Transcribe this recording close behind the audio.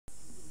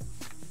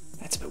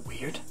That's a bit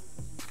weird.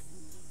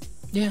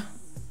 Yeah,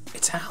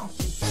 it's Al.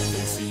 They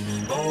see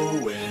me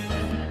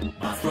mowing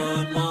my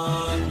front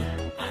lawn.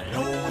 I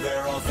know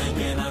they're all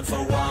thinking I'm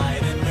so white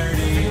and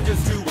nerdy. I'm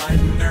just too white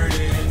and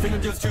nerdy. Think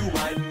I'm just too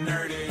white and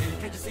nerdy.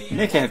 Can't you see?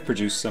 Neca have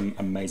produced some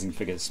amazing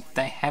figures.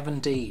 They have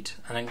indeed.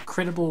 An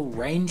incredible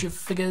range of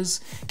figures.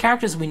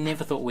 Characters we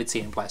never thought we'd see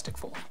in plastic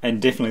form.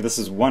 And definitely this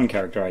is one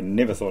character I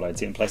never thought I'd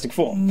see in plastic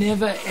form.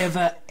 Never,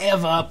 ever,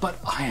 ever, but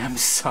I am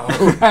so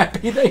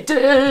happy they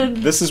did!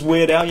 This is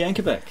Weird Al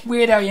Yankovic.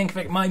 Weird Al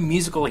Yankovic, my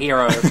musical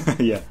hero.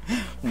 Yeah.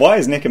 Why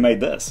has Neca made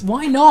this?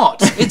 Why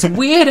not? It's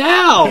Weird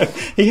Al!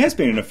 He has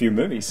been in a few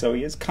movies, so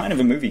he is kind of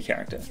a movie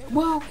character.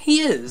 Well,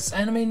 he is.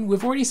 And I mean,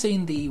 we've already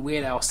seen the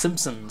Weird Al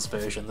Simpsons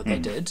version that they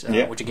did,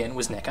 Yeah. which again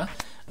was Neca.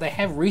 They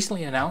have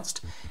recently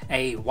announced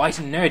a white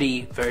and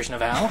nerdy version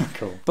of Al.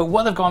 Cool. But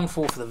what they've gone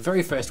for the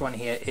very first one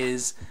here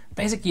is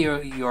basically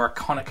your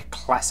iconic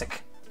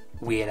classic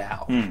Weird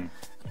Al.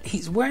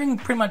 He's wearing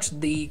pretty much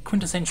the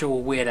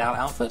quintessential Weird Al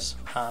outfit.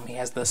 He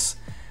has this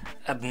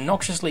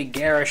obnoxiously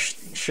garish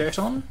shirt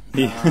on.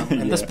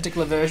 In this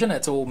particular version,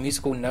 it's all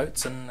musical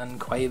notes and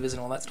quavers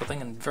and all that sort of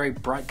thing, and very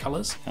bright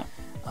colours.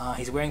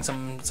 He's wearing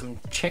some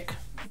check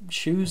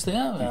shoes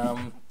there.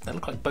 They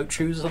look like boat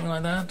shoes or something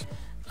like that.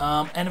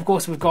 And of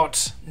course, we've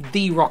got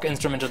the rock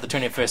instrument of the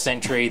 21st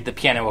century, the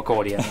piano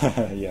accordion.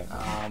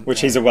 Yeah.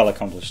 Which he's a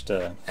well-accomplished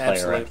player.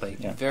 Absolutely,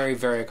 Yeah. very,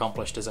 very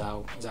accomplished as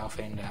our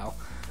friend Al.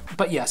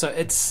 But yeah, so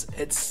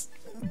it's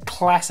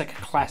classic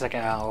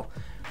Al.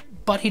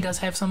 But he does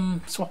have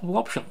some swappable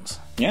options.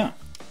 Yeah.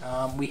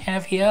 We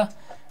have here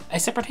a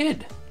separate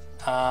head,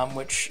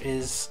 which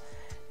is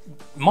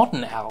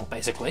modern Al,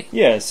 basically.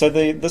 Yeah, so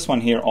this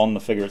one here on the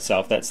figure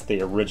itself, that's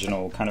the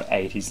original kind of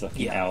 80s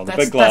looking Yeah, Al. The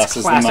that's- big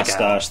glasses, the that's classic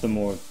moustache, the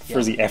more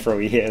frizzy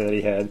afro-y hair that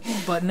he had.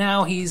 But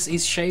now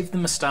he's shaved the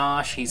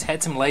moustache, he's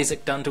had some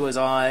LASIK done to his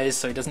eyes,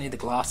 so he doesn't need the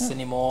glasses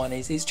anymore, and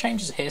he's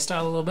changed his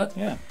hairstyle a little bit.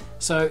 Yeah.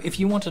 So if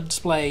you want to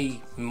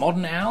display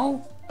modern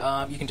Al,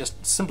 you can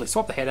just simply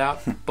swap the head out,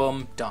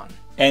 boom, done.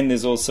 And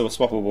there's also a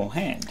swappable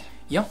hand.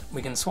 Yep,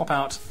 we can swap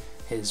out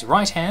his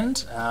right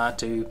hand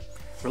to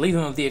relieve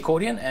him of the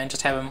accordion and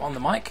just have him on the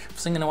mic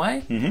singing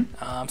away.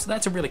 So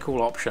that's a really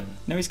cool option.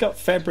 Now he's got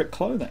fabric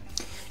clothing.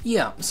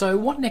 Yeah, so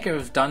what Neca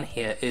have done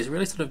here is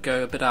really sort of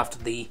go a bit after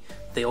the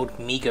old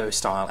Mego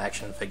style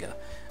action figure.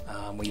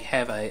 We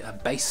have a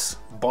base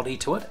body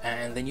to it,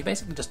 and then you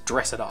basically just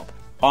dress it up.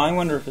 I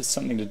wonder if it's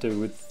something to do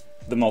with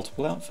the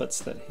multiple outfits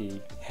that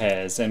he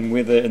has, and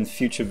whether in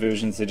future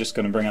versions they're just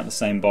going to bring out the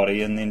same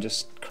body and then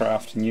just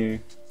craft new.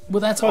 Well,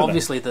 that's clothing.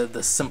 obviously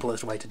the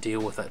simplest way to deal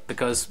with it,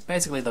 because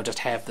basically they'll just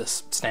have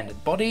this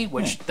standard body,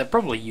 which they've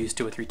probably used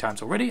 2 or 3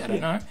 times already, I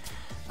don't know.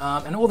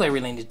 And all they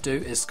really need to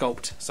do is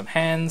sculpt some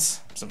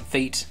hands, some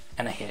feet,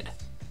 and a head.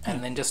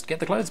 And then just get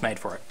the clothes made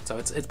for it. So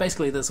it's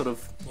basically the sort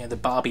of, the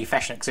Barbie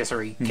fashion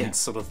accessory kits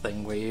sort of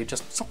thing, where you're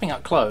just swapping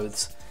out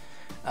clothes,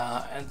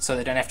 and so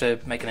they don't have to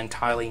make an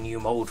entirely new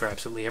mould for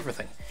absolutely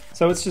everything.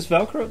 So it's just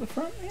Velcro at the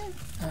front,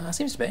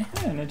 Seems to be.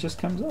 Yeah, and it just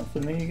comes off,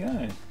 and there you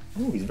go.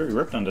 Oh, he's very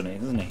ripped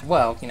underneath, isn't he?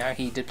 Well,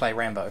 he did play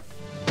Rambo.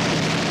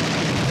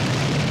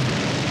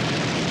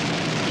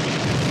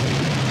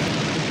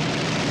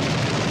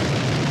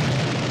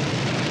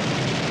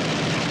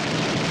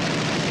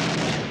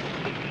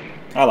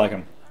 I like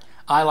him.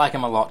 I like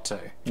him a lot too.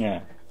 Yeah.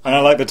 And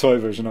I like the toy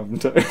version of him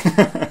too.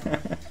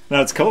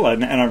 No, it's cool,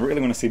 and I really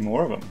want to see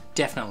more of him.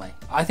 Definitely.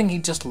 I think he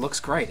just looks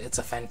great. It's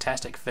a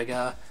fantastic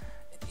figure.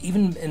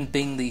 Even in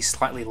being the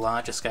slightly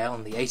larger scale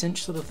and the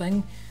 8-inch sort of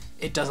thing,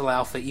 it does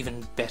allow for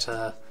even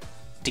better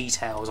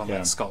details on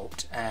that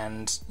sculpt.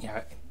 And,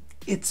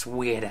 it's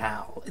Weird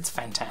Al. It's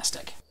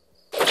fantastic.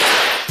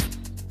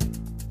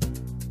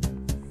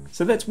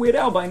 So that's Weird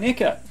Al by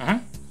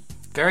Neca.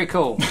 Very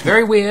cool.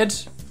 Very weird,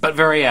 but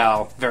very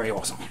Al. Very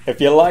awesome. If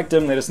you liked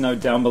him, let us know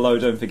down below.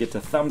 Don't forget to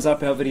thumbs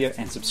up our video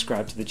and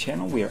subscribe to the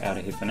channel. We are out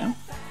of here for now.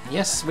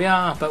 Yes, we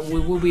are, but we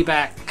will be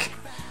back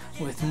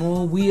with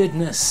more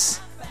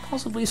weirdness.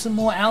 Possibly some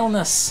more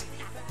Alness.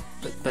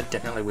 But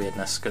definitely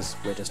weirdness, because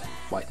we're just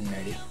white and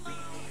nerdy.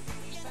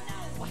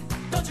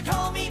 Don't you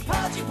call me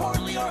pudgy,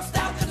 portly, or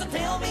stout, 'cause you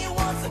tell me